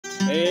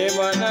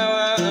Bwana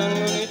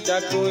wangu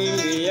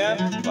nitakuimbia,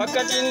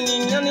 wakati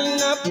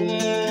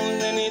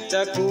ninapumua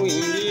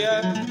nitakuimbia,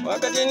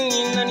 wakati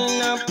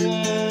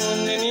ninapumua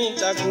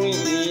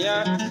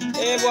nitakuimbia,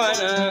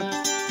 Bwana.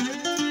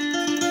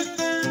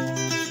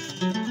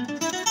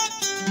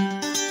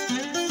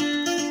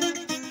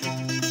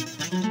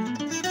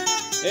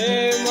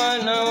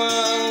 Bwana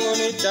wangu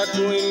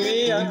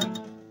nitakuimbia,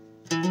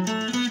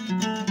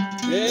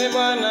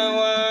 Bwana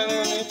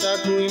wangu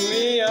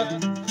nitakuimbia,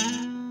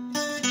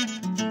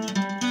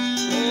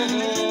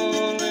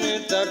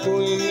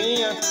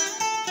 nitakuimbia,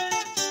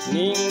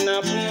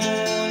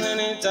 ninapumua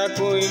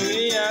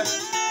nitakuimbia.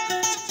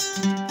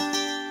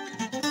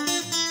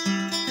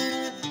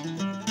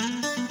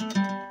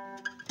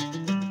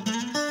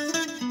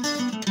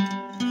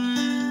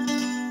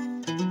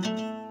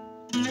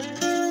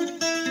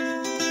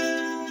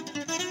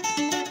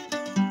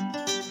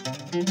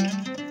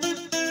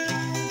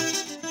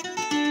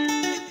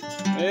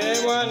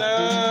 Bwana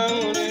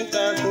wangu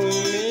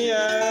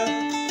nitakuimbia,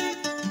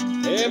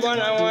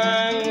 Bwana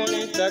wangu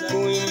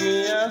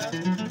nitakuimbia.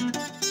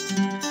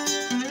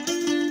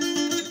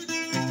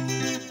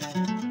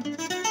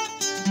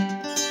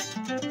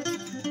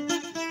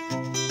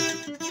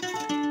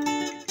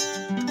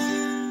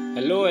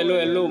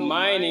 Hello.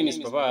 My name is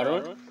Papa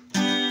Aaron.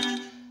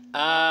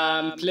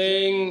 I'm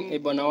playing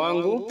Bwana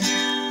Wangu.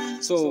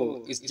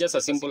 So it's just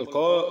a simple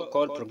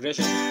chord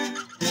progression.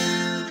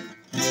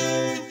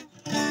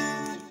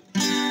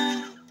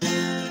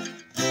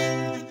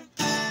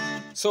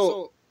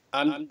 So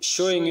I'm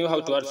showing you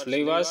how to add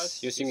flavors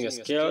using your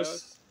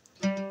scales.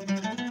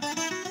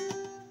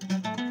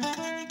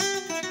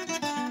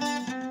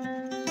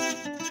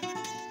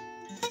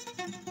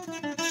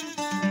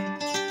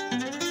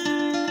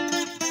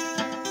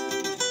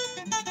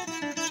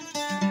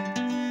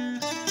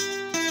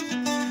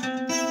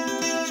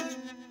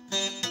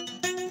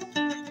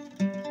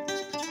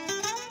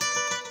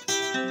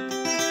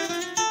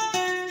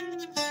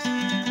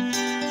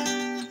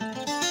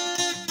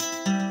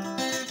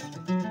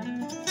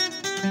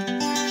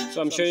 So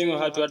I'm showing you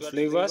how to add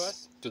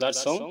flavors to that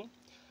song.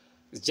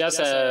 It's just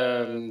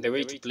the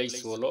way to play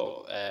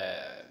solo.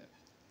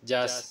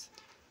 Just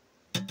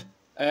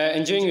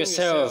enjoying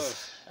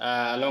yourself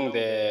along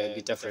the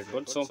guitar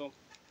fretboard. So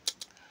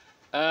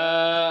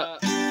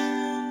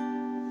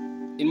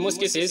in most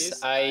cases,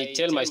 I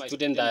tell my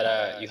student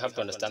that you have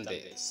to understand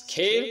the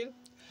scale.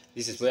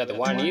 This is where the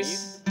one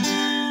is.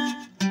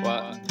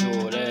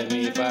 Do, re,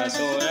 mi, fa,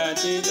 sol, la,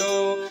 ti,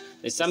 do.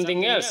 There's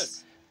something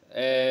else.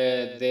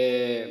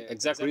 The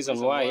exact reason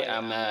why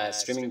I'm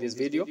streaming this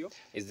video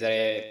is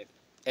the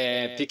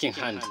picking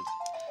hand.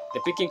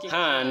 The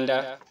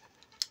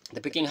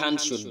picking hand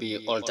should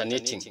be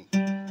alternating.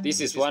 This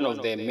is one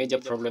of the major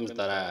problems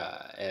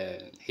that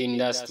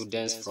hinder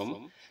students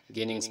from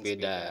gaining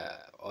speed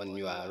on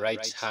your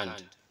right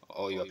hand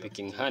or your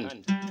picking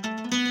hand.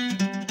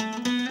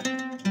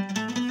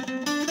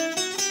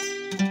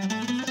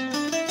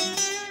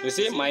 You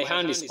see, my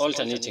hand is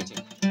alternating.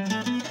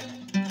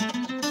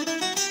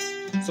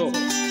 So,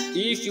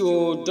 if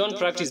you don't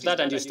practice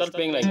that and you start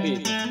playing like this,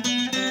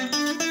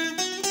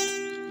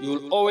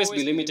 you'll always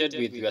be limited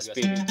with your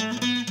speed.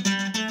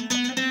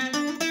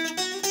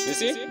 You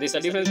see, there's a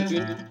difference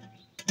between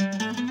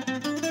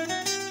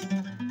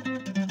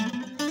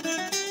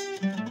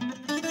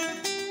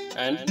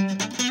and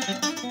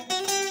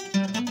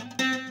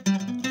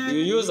you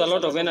use a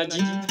lot of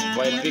energy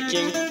while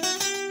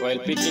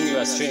picking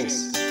your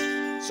strings.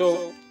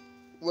 So,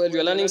 while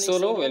you're learning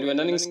solo, while you're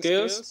learning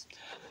scales,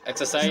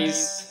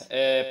 exercise,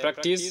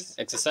 practice,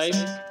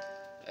 exercise.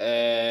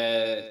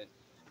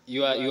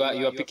 You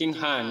are picking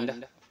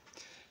hand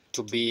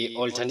to be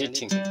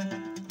alternating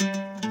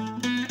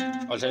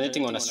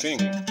on a string.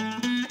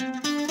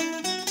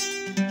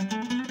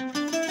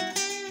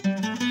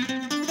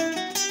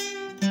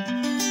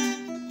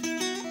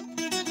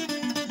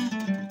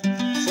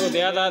 So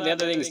the other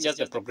thing is just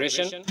the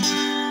progression.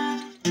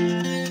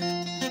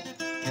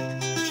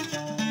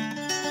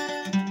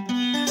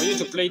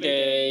 To play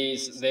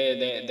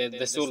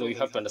the solo, you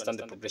have to understand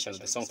the progression of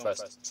the song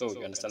first. So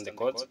you understand the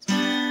chords.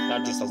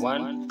 That is a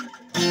 1.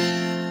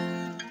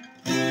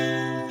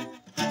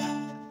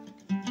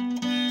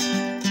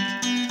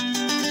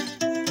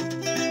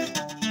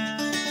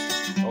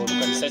 Or you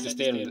can decide to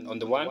stay on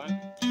the 1.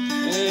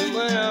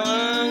 Bwana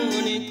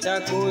wangu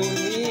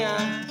nitakuimbia,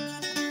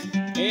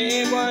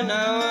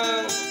 Bwana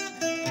wangu,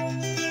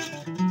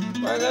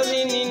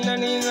 wakati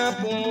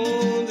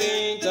ninapumua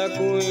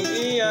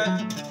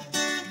nitakuimbia.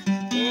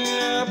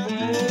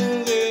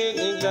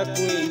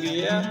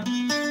 Nitakuimbia.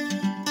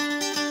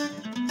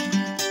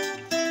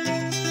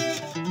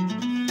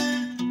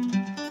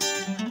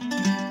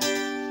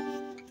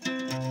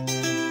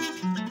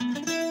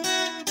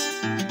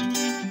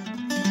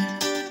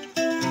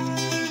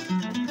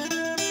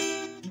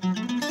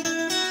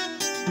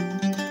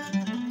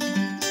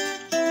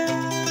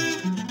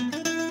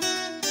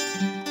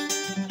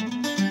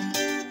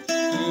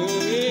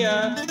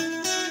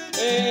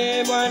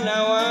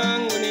 Bwana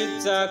wangu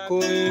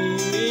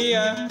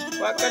nitakuimbia,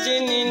 wakati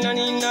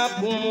nina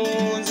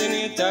pumuzi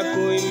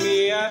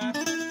nitakuimbia,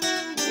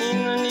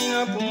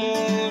 nina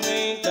pumuzi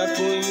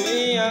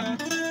nitakuimbia.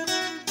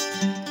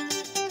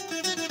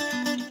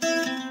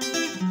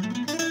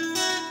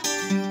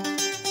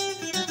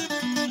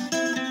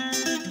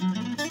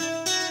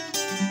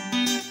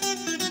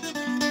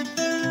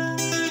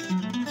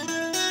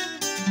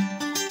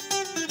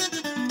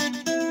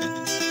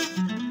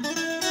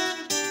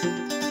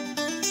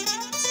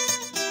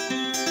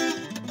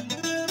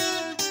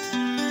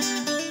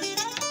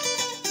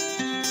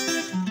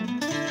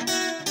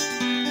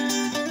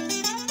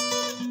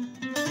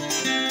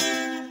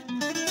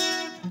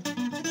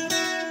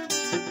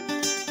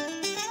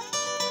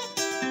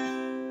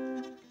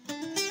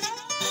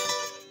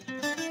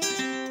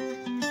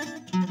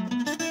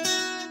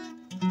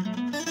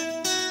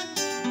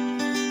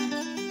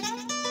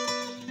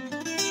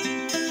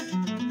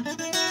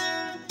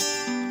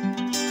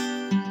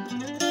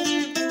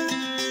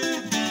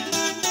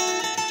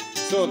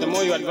 So the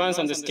more you advance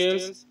on the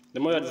scales, the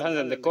more you advance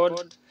on the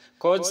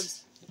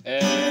chords,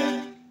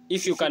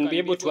 if you can be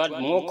able to add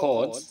more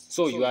chords,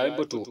 so you are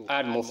able to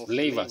add more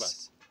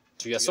flavors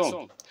to your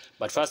song.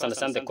 But first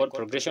understand the chord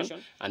progression,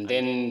 and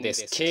then the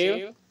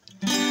scale.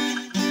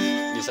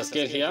 There's a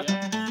scale here.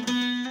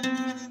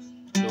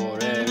 Do,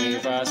 re, mi,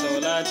 fa, sol,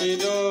 la, ti,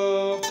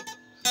 do.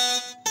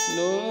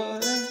 Do,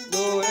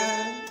 re,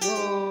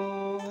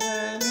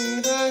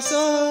 mi, fa,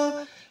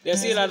 sol. There are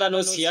still other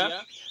notes here.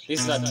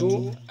 This is a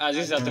 2,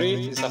 this is a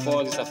 3, this is a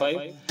 4, this is a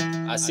 5,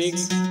 a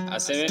 6, a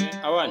 7,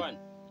 a 1.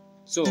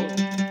 So,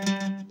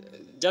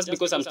 just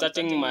because I'm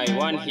starting my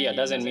 1 here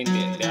doesn't mean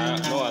there are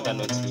no other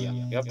notes here.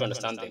 You have to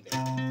understand them.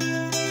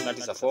 That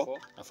is a 4,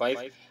 a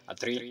 5, a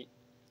 3,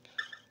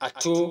 a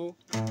 2,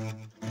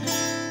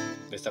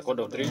 there's a chord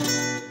of 3,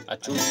 a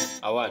 2,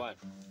 a 1,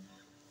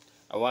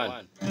 a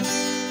 1.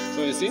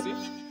 So you see,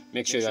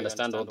 make sure you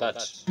understand all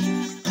that.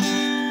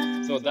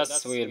 So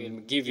that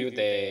will give you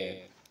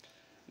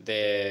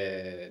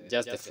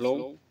just the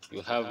flow.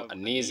 You have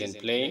an ease in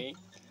playing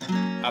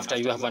after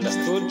you have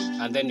understood,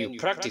 and then you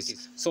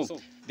practice. So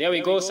there we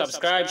go.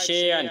 Subscribe,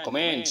 share, and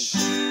comment.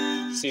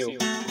 See you.